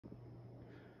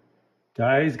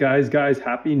Guys,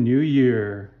 Happy New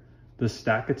Year. The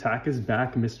Stack Attack is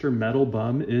back. Mr. Metal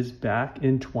Bum is back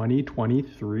in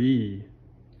 2023.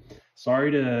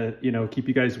 Sorry to, keep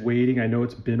you guys waiting. I know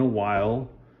it's been a while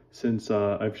since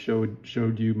I've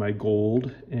showed you my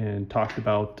gold and talked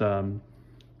about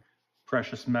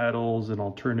precious metals and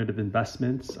alternative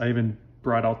investments. I even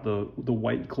brought out the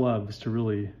white gloves to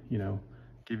really,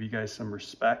 give you guys some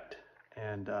respect.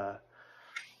 And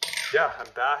yeah, I'm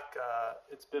back.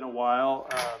 It's been a while.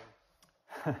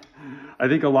 I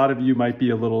think a lot of you might be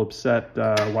a little upset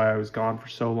why I was gone for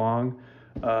so long.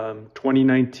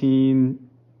 2019,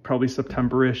 probably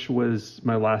September-ish, was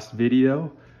my last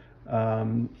video.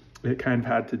 It kind of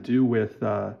had to do with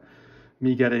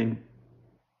me getting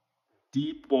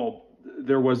deep. Well,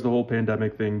 there was the whole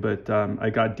pandemic thing, but I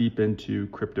got deep into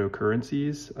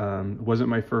cryptocurrencies. It wasn't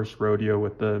my first rodeo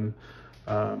with them.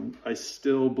 I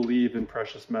still believe in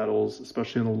precious metals,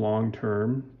 especially in the long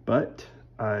term, but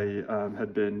I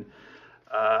had been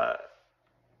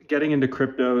getting into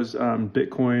cryptos,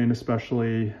 Bitcoin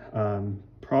especially,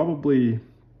 probably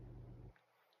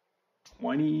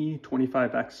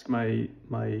 25x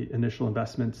my initial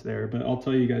investments there, but I'll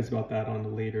tell you guys about that on a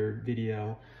later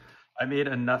video. I made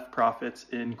enough profits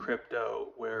in crypto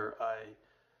where I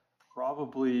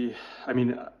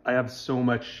have so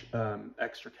much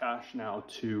extra cash now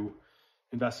to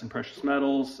invest in precious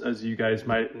metals. As you guys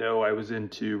might know, I was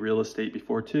into real estate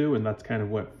before too, and that's kind of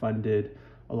what funded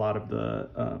a lot of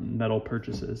the metal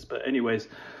purchases. But anyways,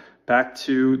 back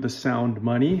to the sound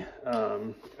money.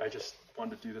 I just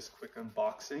wanted to do this quick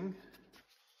unboxing.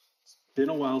 It's been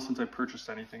a while since I purchased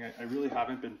anything. I really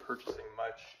haven't been purchasing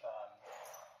much.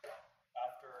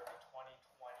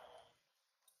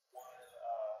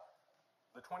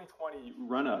 The 2020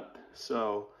 run up.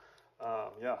 So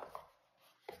yeah,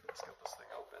 let's get this thing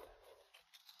open.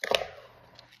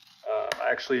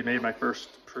 I actually made my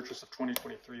first purchase of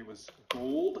 2023 was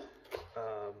gold.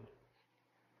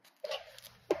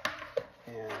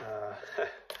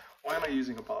 Why am I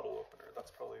using a bottle opener?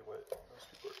 That's probably what most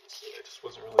people are going to say. I just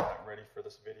wasn't really that ready for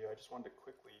this video. I just wanted to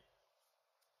quickly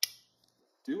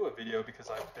do a video because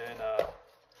I've been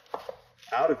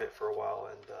out of it for a while,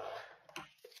 and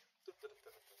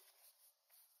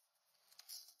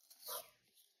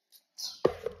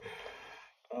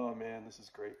oh man, this is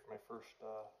great for my first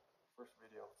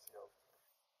video. Let's see how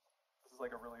this is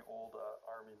like a really old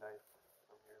army knife I'm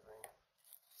using, like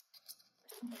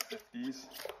from the 50s.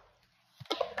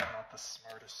 Not the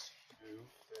smartest move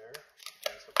there.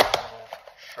 So it's a little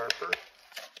sharper.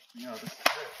 This is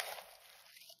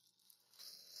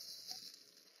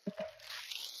it.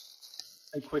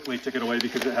 I quickly took it away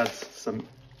because it has some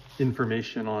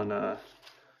information on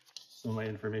some of my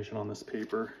information on this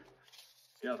paper.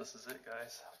 Yeah, this is it,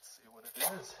 guys. Let's see what it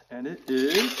is. And it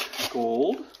is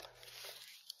gold.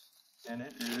 And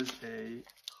it is a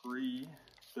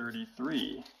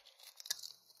pre-33.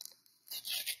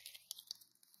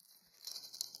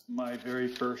 My very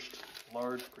first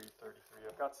large pre-33.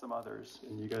 I've got some others,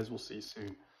 and you guys will see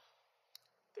soon.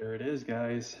 There it is,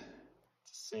 guys.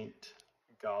 St.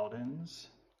 Gaudens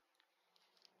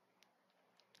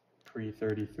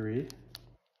pre-33.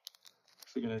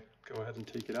 Actually gonna go ahead and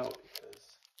take it out because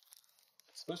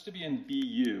it's supposed to be in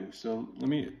BU. So let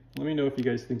me know if you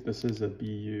guys think this is a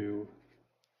BU,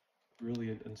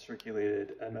 brilliant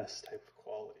uncirculated MS type of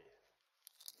quality.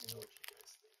 Let me know what you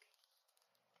guys think.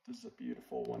 This is a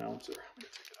beautiful 1 ouncer. I'm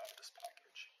gonna take it out of this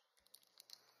package.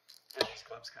 Yeah, these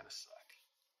gloves kind of suck.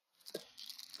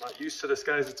 Not used to this,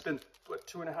 guys. It's been what,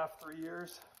 2.5, 3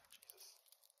 years? Jesus.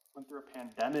 Went through a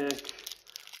pandemic,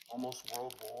 almost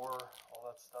World War, all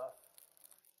that stuff.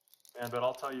 Man, but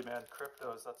I'll tell you, man,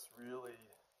 cryptos, that's really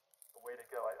the way to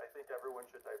go. I think everyone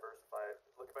should diversify.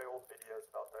 Look at my old videos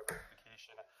about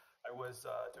diversification. I was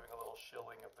doing a little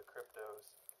shilling of the cryptos.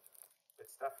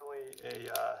 It's definitely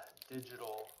a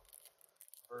digital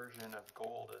version of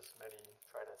gold, as many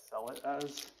try to sell it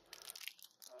as.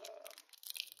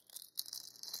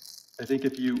 I think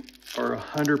if you are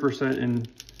 100% in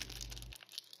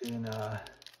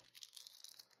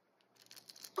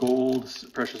gold,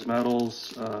 precious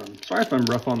metals. Sorry if I'm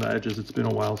rough on the edges. It's been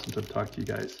a while since I've talked to you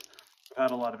guys. I've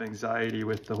had a lot of anxiety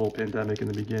with the whole pandemic in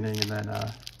the beginning, and then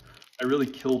I really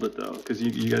killed it though, because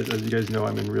you guys, as you guys know,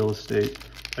 I'm in real estate.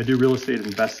 I do real estate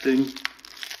investing.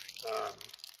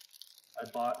 I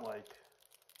bought like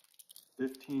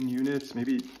 15 units,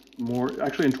 maybe more.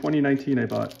 Actually, in 2019, I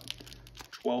bought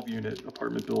 12-unit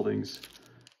apartment buildings.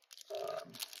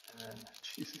 And then,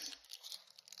 Jesus.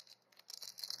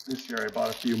 This year I bought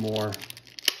a few more.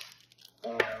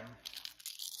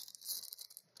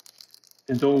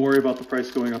 And don't worry about the price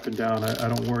going up and down. I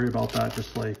don't worry about that.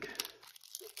 Just like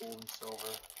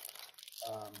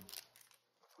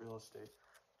estate.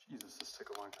 Jesus, this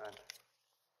took a long time.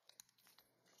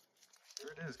 Here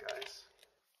it is, guys.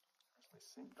 There's my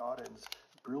St. Gaudens,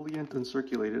 brilliant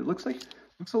uncirculated. It looks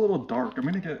a little dark. I'm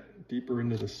gonna get deeper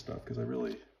into this stuff because I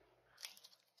really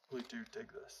do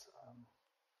dig this.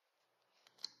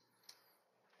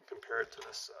 Compare it to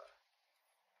this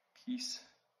peace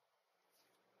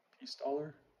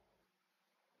dollar.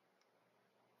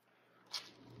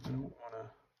 I don't want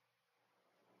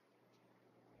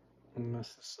to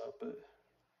mess this up, but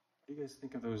what do you guys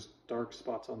think of those dark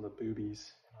spots on the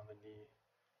boobies and on the knee?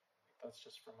 I think that's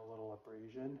just from a little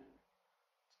abrasion.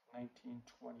 It's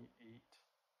 1928.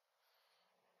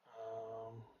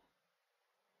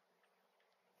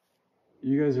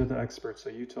 You guys are the experts, so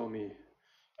you tell me.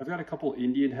 I've got a couple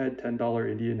Indian head, $10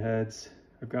 Indian heads.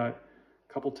 I've got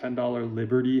a couple $10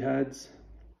 Liberty heads.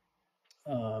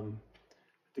 I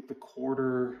think the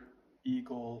quarter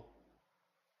Eagle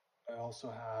I also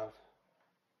have,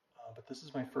 but this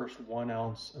is my first 1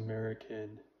 ounce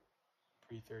American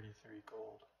pre-33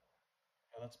 gold.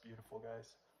 Yeah, that's beautiful,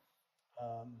 guys.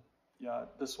 Yeah,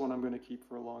 this one I'm going to keep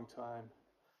for a long time.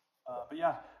 But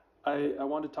yeah, I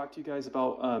wanted to talk to you guys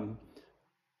about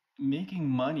making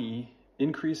money,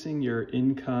 increasing your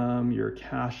income, your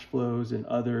cash flows in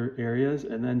other areas,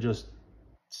 and then just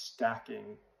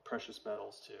stacking precious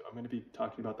metals too. I'm going to be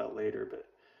talking about that later, but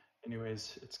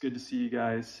anyways, it's good to see you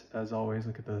guys. As always,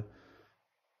 look at the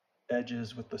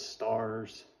edges with the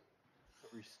stars.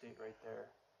 Every state right there.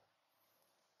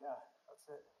 Yeah, that's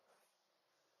it.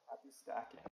 Happy stacking.